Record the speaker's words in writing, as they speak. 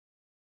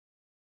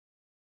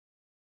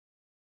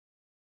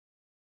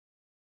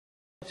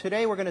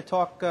Today we're going to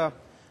talk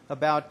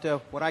about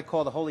what I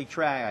call the holy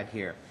triad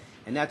here,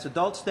 and that's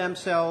adult stem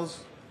cells,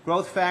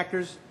 growth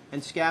factors,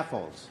 and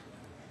scaffolds.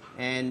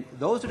 And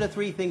those are the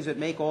three things that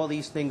make all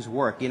these things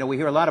work. You know, we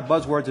hear a lot of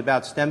buzzwords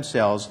about stem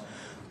cells,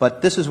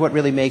 but this is what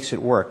really makes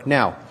it work.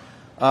 Now,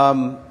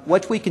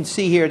 what we can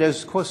see here,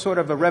 there's sort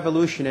of a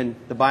revolution in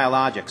the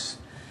biologics.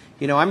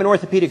 You know, I'm an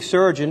orthopedic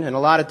surgeon, and a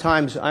lot of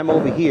times I'm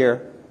over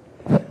here,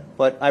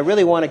 but I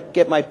really want to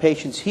get my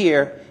patients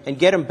here and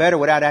get them better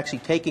without actually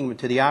taking them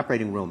to the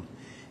operating room.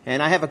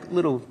 And I have a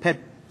little pet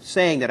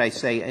saying that I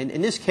say, and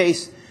in this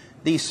case,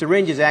 the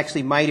syringe is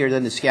actually mightier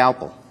than the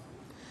scalpel,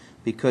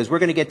 because we're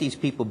going to get these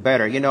people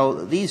better. You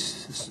know,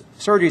 these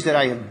surgeries that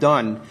I have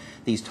done,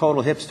 these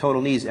total hips,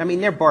 total knees, I mean,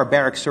 they're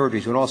barbaric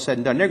surgeries when all said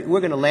and done. We're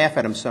going to laugh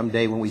at them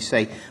someday when we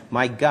say,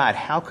 my God,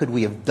 how could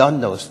we have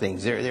done those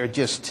things? They're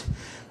just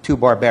too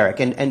barbaric.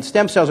 And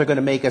stem cells are going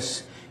to make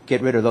us get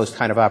rid of those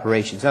kind of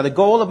operations. Now, the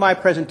goal of my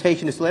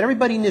presentation is to let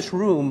everybody in this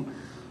room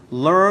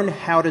learn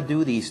how to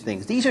do these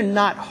things. These are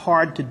not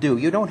hard to do.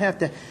 You don't have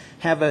to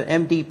have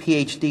an MD,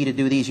 PhD to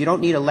do these. You don't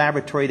need a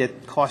laboratory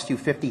that costs you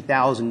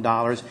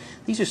 $50,000.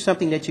 These are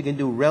something that you can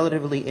do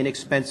relatively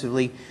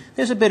inexpensively.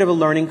 There's a bit of a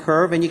learning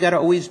curve, and you got to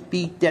always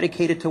be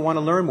dedicated to want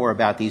to learn more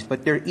about these,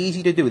 but they're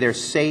easy to do. They're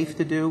safe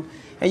to do,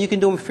 and you can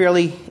do them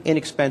fairly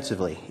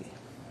inexpensively.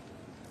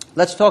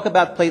 Let's talk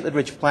about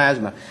platelet-rich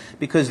plasma,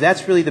 because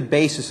that's really the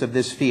basis of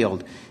this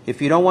field. If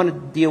you don't want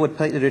to deal with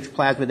platelet-rich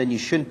plasma, then you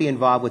shouldn't be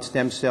involved with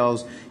stem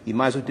cells. You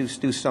might as well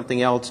do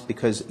something else,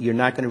 because you're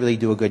not going to really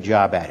do a good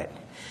job at it.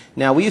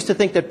 Now, we used to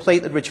think that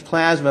platelet-rich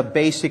plasma,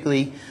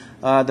 basically,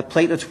 the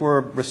platelets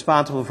were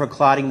responsible for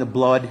clotting the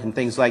blood and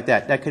things like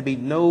that. That could be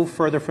no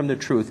further from the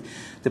truth.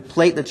 The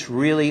platelets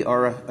really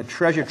are a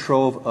treasure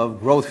trove of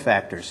growth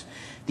factors.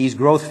 These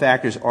growth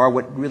factors are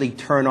what really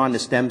turn on the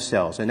stem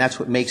cells, and that's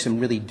what makes them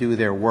really do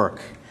their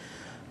work.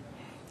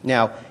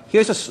 Now,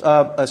 here's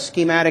a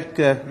schematic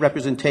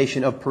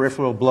representation of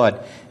peripheral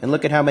blood, and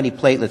look at how many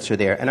platelets are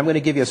there. And I'm going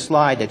to give you a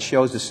slide that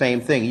shows the same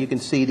thing. You can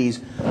see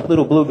these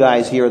little blue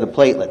guys here are the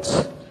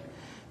platelets.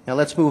 Now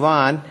let's move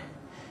on,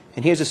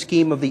 and here's a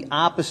scheme of the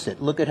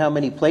opposite. Look at how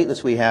many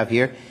platelets we have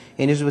here,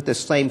 and here's what the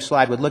same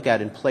slide would look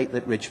at in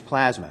platelet-rich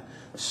plasma.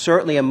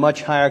 Certainly a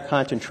much higher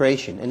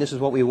concentration, and this is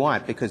what we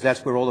want, because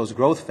that's where all those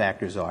growth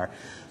factors are.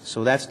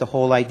 So that's the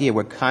whole idea.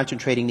 We're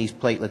concentrating these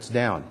platelets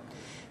down.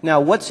 Now,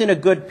 what's in a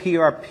good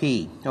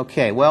PRP?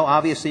 Okay, well,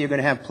 obviously you're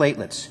going to have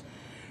platelets.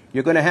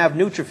 You're going to have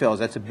neutrophils.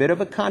 That's a bit of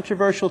a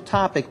controversial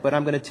topic, but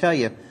I'm going to tell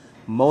you,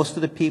 most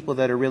of the people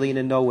that are really in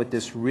the know with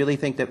this really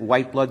think that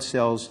white blood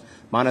cells,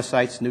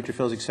 monocytes,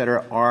 neutrophils,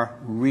 etc., are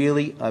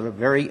really a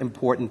very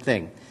important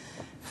thing.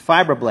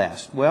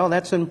 Fibroblast, well,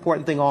 that's an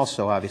important thing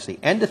also, obviously.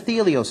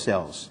 Endothelial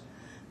cells,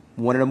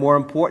 one of the more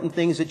important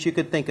things that you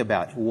could think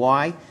about.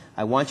 Why?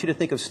 I want you to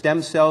think of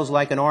stem cells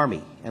like an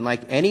army. And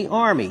like any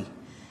army,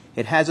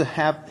 it has to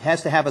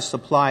have a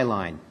supply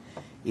line.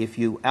 If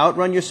you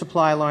outrun your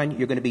supply line,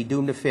 you're going to be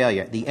doomed to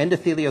failure. The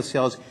endothelial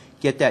cells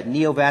get that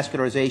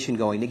neovascularization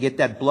going. They get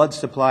that blood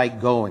supply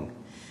going.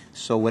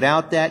 So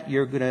without that,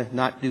 you're going to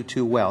not do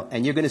too well.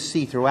 And you're going to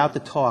see throughout the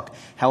talk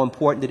how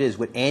important it is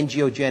with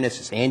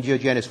angiogenesis.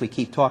 Angiogenesis, we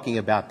keep talking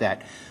about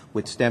that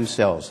with stem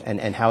cells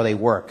and how they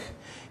work.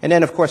 And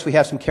then, of course, we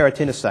have some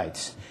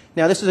keratinocytes.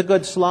 Now, this is a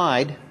good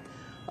slide.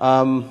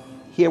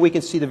 Here we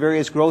can see the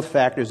various growth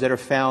factors that are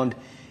found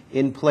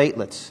in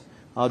platelets.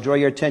 I'll draw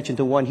your attention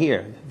to one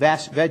here,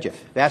 VEGF,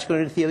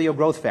 vascular endothelial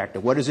growth factor.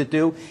 What does it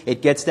do?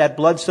 It gets that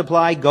blood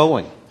supply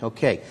going.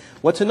 Okay.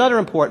 What's another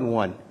important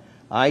one?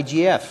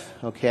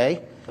 IGF,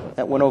 okay?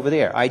 That one over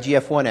there,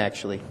 IGF-1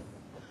 actually,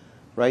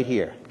 right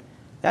here.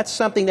 That's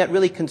something that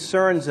really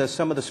concerns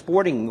some of the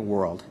sporting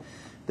world.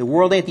 The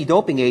World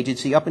Anti-Doping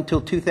Agency, up until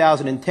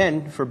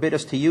 2010, forbid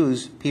us to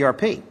use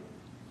PRP.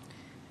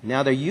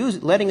 Now they're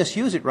letting us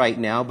use it right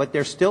now, but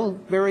they're still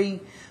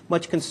very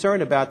much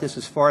concerned about this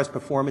as far as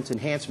performance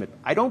enhancement.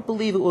 I don't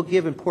believe it will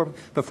give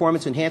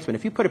performance enhancement.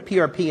 If you put a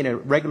PRP in a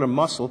regular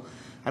muscle,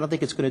 I don't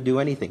think it's going to do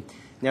anything.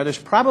 Now, there's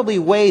probably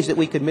ways that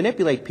we could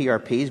manipulate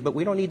PRPs, but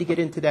we don't need to get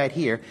into that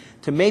here,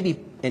 to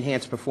maybe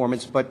enhance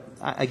performance. But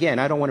again,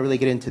 I don't want to really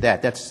get into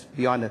that. That's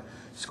beyond the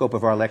scope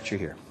of our lecture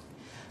here.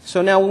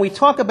 So now when we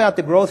talk about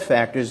the growth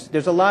factors,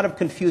 there's a lot of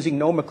confusing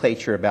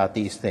nomenclature about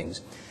these things.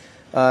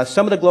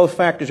 Some of the growth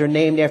factors are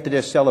named after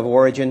their cell of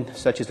origin,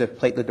 such as the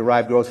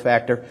platelet-derived growth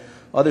factor.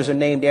 Others are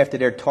named after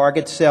their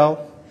target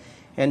cell.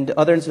 And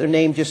others are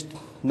named just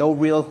no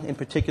real in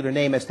particular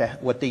name as to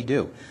what they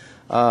do.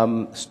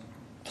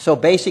 So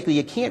basically,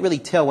 you can't really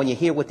tell when you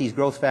hear what these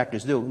growth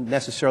factors do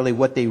necessarily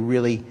what they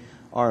really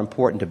are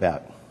important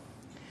about.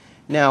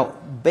 Now,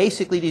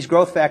 basically, these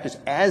growth factors,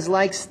 as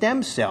like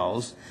stem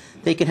cells,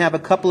 they can have a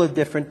couple of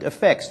different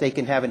effects. They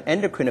can have an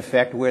endocrine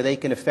effect where they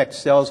can affect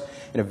cells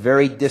in a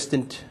very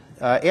distant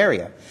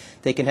area.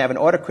 They can have an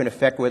autocrine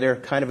effect where they're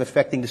kind of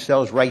affecting the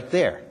cells right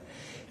there.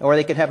 Or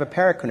they can have a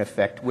paracrine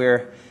effect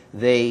where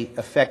they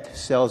affect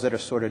cells that are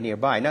sort of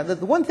nearby. Now,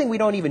 the one thing we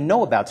don't even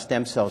know about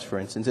stem cells, for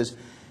instance, is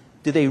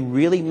do they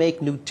really make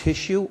new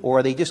tissue, or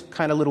are they just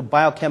kind of little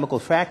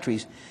biochemical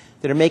factories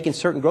that are making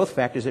certain growth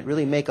factors that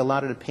really make a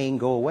lot of the pain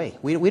go away.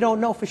 We don't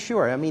know for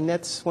sure. I mean,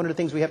 that's one of the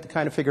things we have to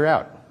kind of figure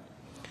out.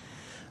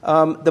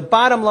 The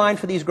bottom line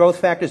for these growth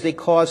factors, they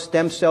cause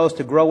stem cells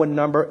to grow in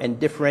number and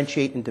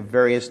differentiate into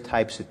various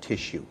types of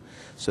tissue.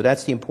 So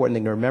that's the important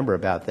thing to remember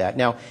about that.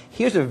 Now,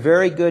 here's a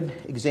very good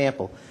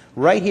example.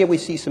 Right here we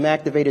see some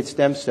activated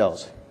stem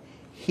cells.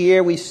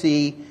 Here we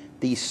see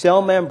the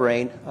cell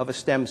membrane of a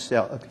stem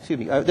cell. Excuse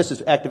me, this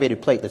is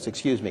activated platelets,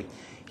 excuse me.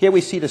 Here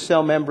we see the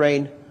cell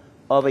membrane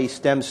of a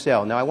stem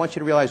cell. Now, I want you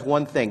to realize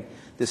one thing.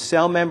 The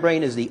cell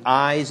membrane is the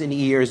eyes and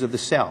ears of the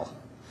cell.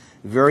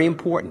 Very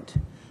important.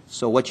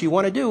 So what you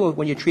want to do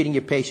when you're treating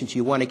your patients,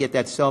 you want to get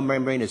that cell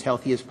membrane as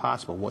healthy as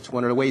possible. What's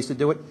one of the ways to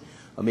do it?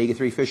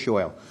 Omega-3 fish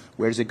oil.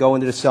 Where does it go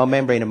into the cell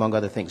membrane, among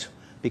other things?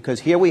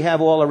 Because here we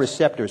have all our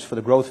receptors for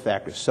the growth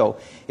factors. So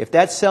if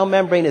that cell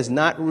membrane is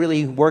not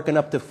really working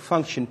up to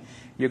function,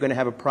 you're going to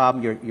have a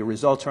problem. Your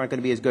results aren't going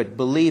to be as good.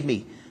 Believe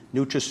me,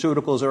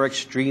 nutraceuticals are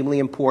extremely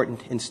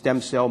important in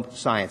stem cell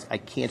science. I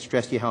can't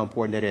stress to you how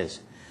important it is.